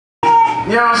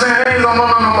You know what I'm saying? Niggas don't know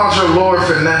nothing about your Lord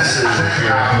finesses.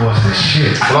 What's this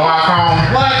shit? Blowout cone?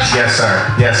 What? Yes, sir.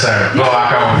 Yes, sir.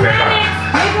 Blowout cone.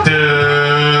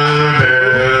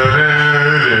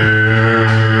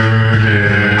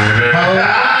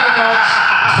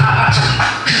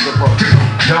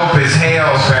 Dope as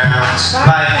hell, fam.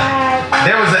 Like,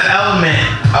 there was an element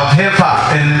of hip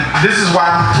hop, and this is why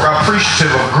I'm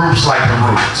appreciative of groups like The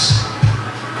Roots,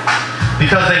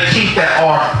 because they keep that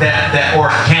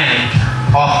organic,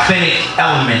 authentic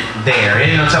element there.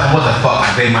 Ain't no telling what the fuck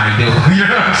they might do. You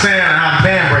know what I'm saying? And how the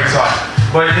band breaks off.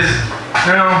 But it's,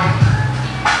 you know,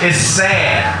 it's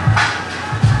sad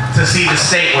to see the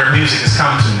state where music has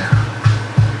come to now.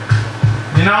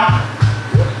 You know?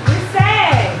 It's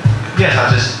sad. Yes, I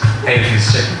just ate a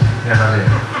piece of chicken. Yes, I did.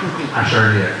 I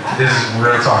sure did. This is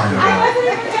real talking about. I wasn't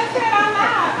even just saying out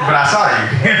loud. But I saw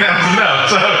you. That was enough.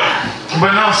 So,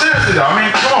 but no, seriously though. I mean,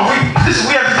 come on.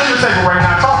 We at the dinner table right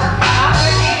now talking.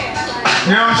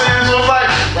 You know what I'm saying? So it's like,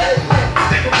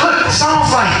 look,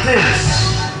 songs like this.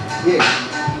 Yeah.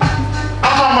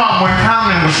 I'm talking about when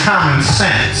common was common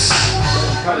sense.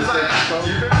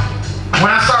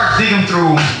 When I started digging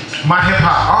through my hip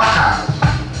hop archives,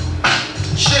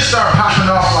 shit started popping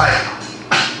off like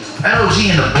LG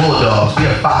and the Bulldogs, be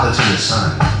a father to your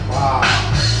son. Wow.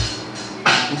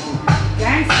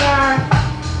 Gangsta.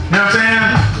 You know what I'm saying?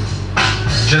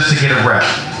 Just to get a rep.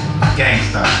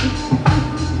 Gangsta.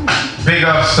 Big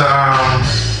ups to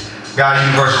God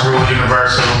Universal Rule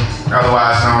Universal,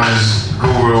 otherwise known as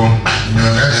Guru. You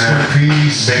know what I'm saying?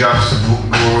 Peace. Big ups to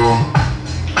Guru.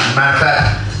 Matter of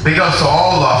fact, big ups to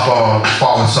all our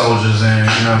fallen soldiers and,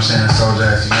 you know what I'm saying,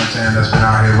 soldiers, you know what I'm saying, that's been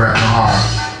out here rapping hard.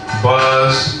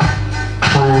 Buzz,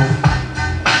 Proof,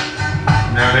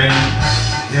 you know what I mean?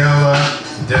 Yella.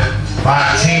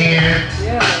 510.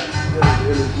 Yeah.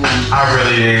 I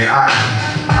really did. I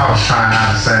was trying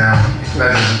not to say them.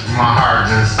 That's just, my heart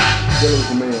just, That was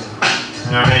the man.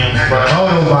 you know what I mean? But But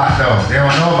Motobot though. They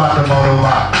don't know about the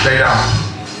Motobot. they don't.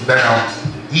 They don't.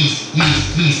 East,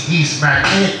 smack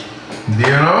it.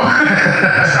 You know?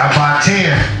 That's about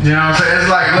 10. You know what I'm saying? It's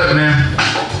like, look, man,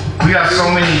 we got so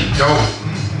many dope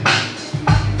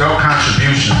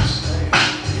contributions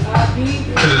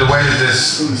to the way that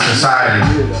this society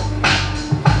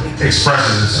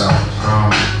expresses itself.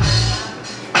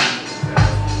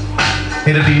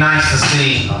 It'd be nice to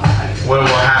see what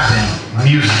will happen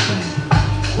musically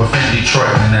within Detroit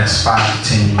in the next 5 to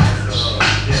 10 years.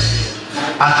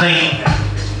 I think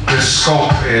the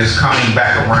scope is coming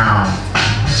back around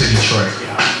to Detroit.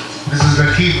 This is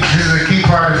the key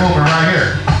part of the movement right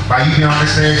here. By you being on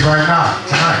this stage right now,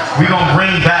 tonight. We're gonna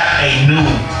bring back a new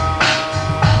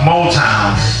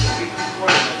Motown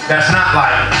that's not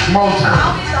like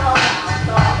Motown.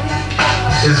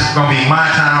 It's gonna be my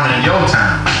town and your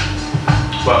town,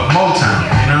 but Motown,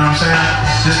 you know what I'm saying?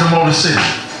 Just the Motor City.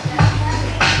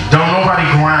 Don't nobody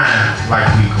grind like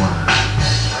we grind.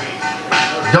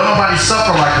 Don't nobody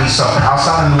suffer like we suffer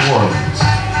outside of New Orleans.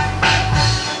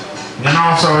 You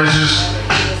know, so it's just,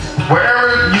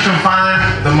 wherever you can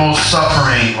find the most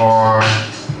suffering or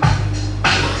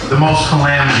the most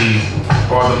calamity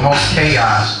or the most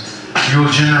chaos, you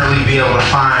will generally be able to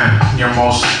find your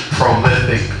most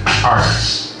prolific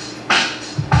artists.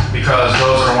 Because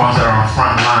those are the ones that are on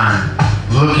front line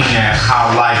looking at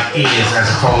how life is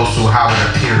as opposed to how it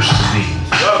appears to be.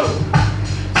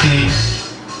 See,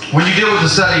 when you deal with the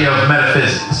study of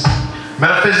metaphysics,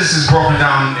 metaphysics is broken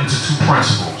down into two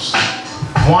principles.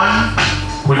 One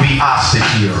would be a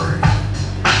priori.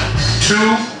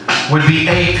 Two would be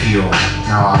a priori.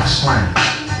 Now I'll explain.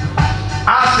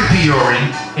 A priori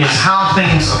is how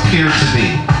things appear to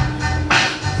be.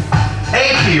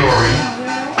 A priori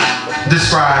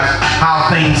describes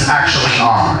how things actually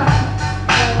are.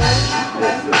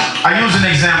 I used an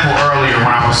example earlier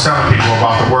when I was telling people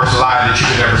about the worst lie that you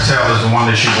could ever tell is the one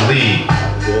that you believe.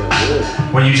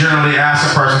 When you generally ask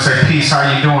a person, say, peace, how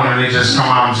you doing? And they just come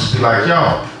out and just be like,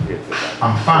 yo,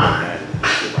 I'm fine.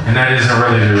 And that isn't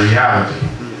really the reality.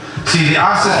 See, the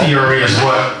a priori is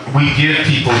what we give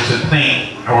people to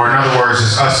think, or in other words,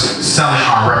 it's us selling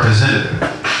our representative.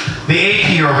 The a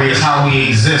priori is how we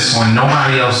exist when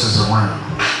nobody else is around.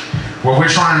 What we're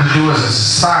trying to do as a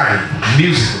society,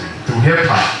 musically, through hip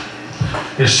hop,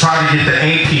 is try to get the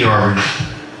a priori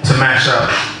to match up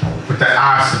with the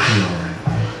a priori,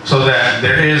 so that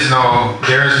there is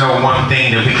no one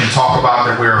thing that we can talk about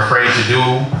that we're afraid to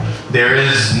do. There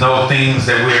is no things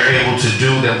that we're able to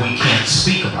do that we can't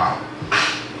speak about.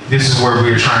 This is where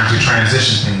we're trying to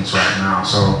transition things right now.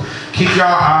 So keep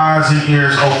y'all eyes and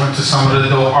ears open to some of the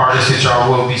dope artists that y'all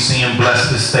will be seeing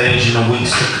bless this stage in the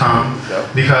weeks to come,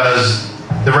 because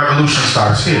the revolution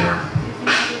starts here.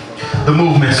 the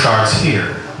movement starts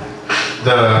here.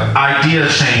 The idea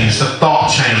change, the thought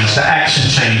change, the action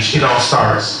change, it all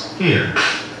starts here.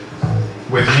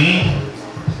 With me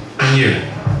and you.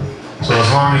 So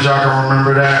as long as y'all can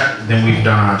remember that, then we've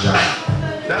done our job.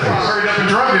 That's why I hurried up and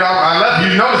drunk it. I left, you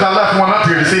notice I left one up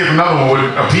here to see if another one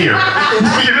would appear.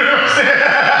 You know what I'm saying?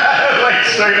 Like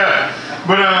straight up.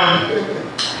 But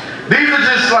these are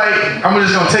just like, I'm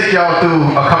just gonna take y'all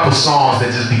through a couple songs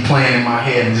that just be playing in my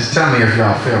head and just tell me if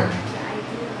y'all feel me.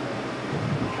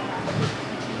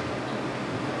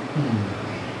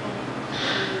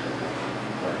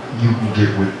 You can get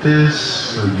with this,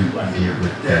 so you can get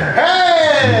with that.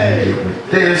 Hey! You can get with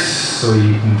this, so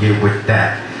you can get with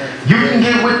that. You can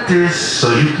get with this, so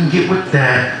you can get with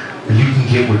that. But you can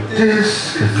get with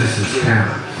this, because this is kind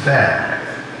of fat.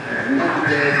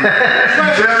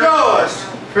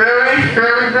 Feel me?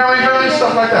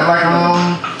 Stuff like that. Like,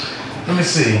 let me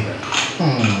see.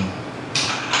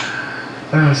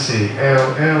 Let me see.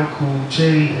 LL Cool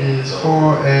J is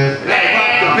hard as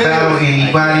battle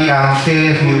anybody. I don't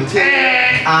care if you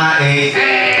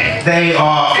they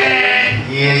are.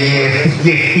 Yeah,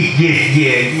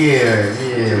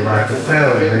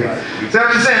 Rockefeller, baby. So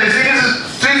I'm just saying, see,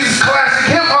 this is classic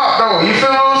hip hop though. You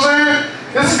feel what I'm saying?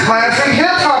 This is classic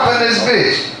hip hop in this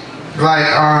bitch.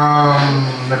 Like,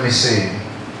 let me see.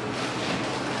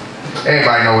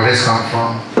 Everybody know where this comes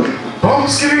from. Boom,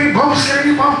 skitty, bum.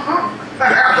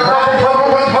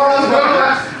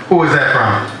 Who is that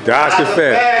from? Josh the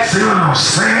Fat. See what I'm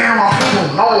saying? My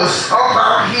people know what's up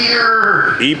out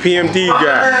here. EPMD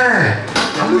guy.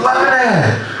 I'm loving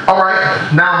that. All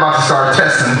right, now I'm about to start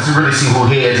testing to really see who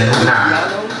heads and who not.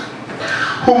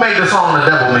 Who made the song "The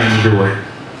Devil Made Me Do It"?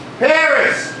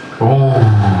 Harris. Ooh.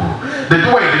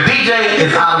 Wait, the DJ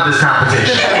is out of this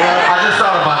competition. I just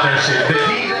thought about that shit. The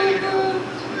DJ.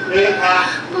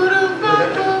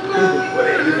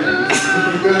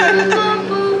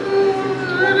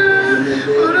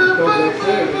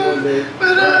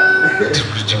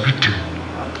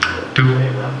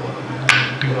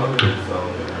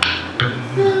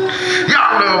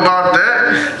 Y'all know about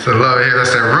that. So love here,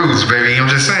 that's that roots, baby. I'm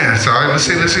just saying. So let's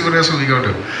see what else we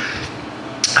gonna do.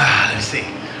 Let's see.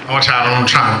 I'm trying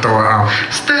to throw it out.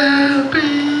 Step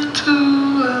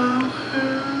into a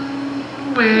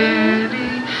world where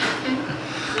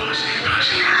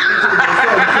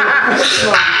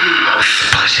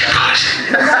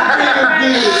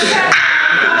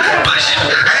push it.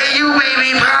 Hey you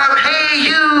baby pop, hey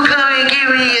you, come and give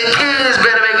me a kiss.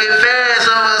 Better make it fast,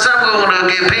 or else I'm gonna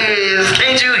get pissed.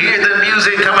 Can't you hear the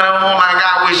music coming on like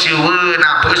I wish you would?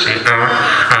 Now push it.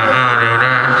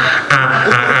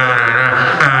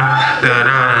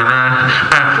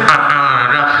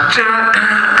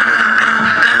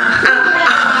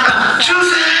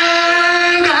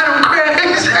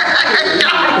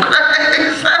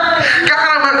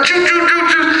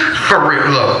 For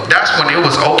real, look, that's when it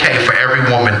was okay for every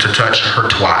woman to touch her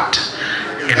twat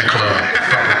in the club.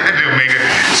 They'll make it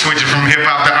switch it from hip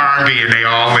hop to R&B and they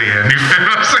all in. You feel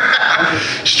what I'm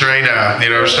saying? Straight up, you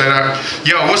know, straight up.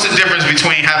 Yo, what's the difference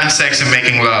between having sex and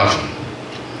making love?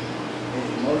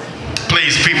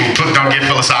 Please, people, don't get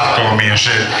philosophical on me and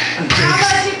shit. Please. How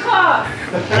much it cost?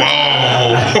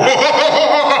 Whoa.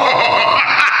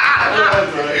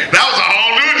 That was a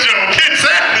whole new joke. It's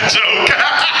the joke.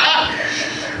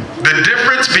 The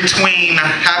difference between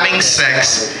having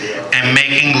sex and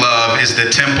making love is the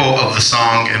tempo of the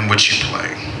song in which you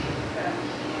play.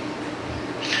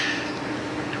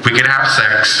 We can have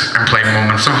sex and play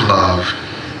moments of love,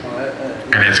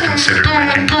 and it's considered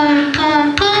making love.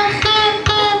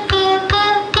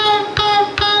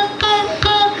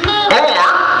 Or,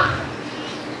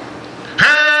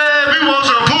 hey, we want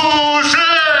some pussy!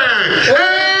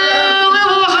 Hey, we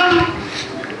want some...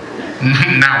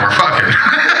 Now we're fucking.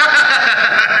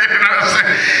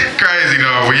 Crazy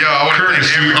though, but yo, I want to thank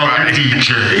everybody. DJ.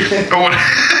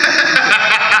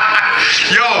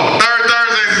 Yo, third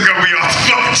Thursdays is gonna be off the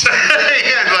fucking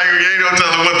chain. Like you ain't gonna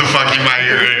tell them what the fuck you might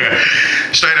hear.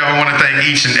 Straight up, I want to thank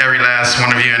each and every last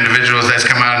one of you individuals that's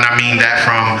come out, and I mean that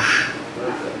from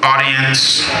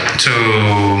audience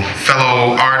to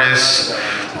fellow artists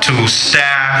to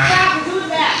staff.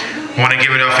 I want to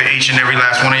give it up for each and every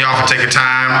last one of y'all for taking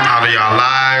time out of y'all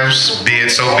lives, be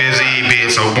it so busy, be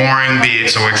it so boring, be it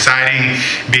so exciting,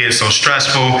 be it so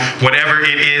stressful, whatever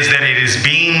it is that it is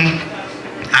being,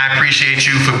 I appreciate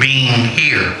you for being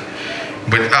here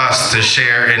with us to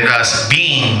share in us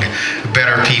being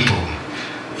better people.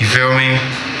 You feel me?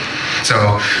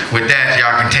 So with that,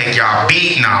 y'all can take y'all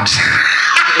beat. No, I'm just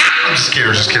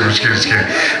kidding.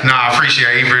 No, I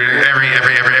appreciate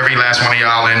every last one of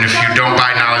y'all, and if you don't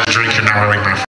buy knowledge drink, you're not really my friend.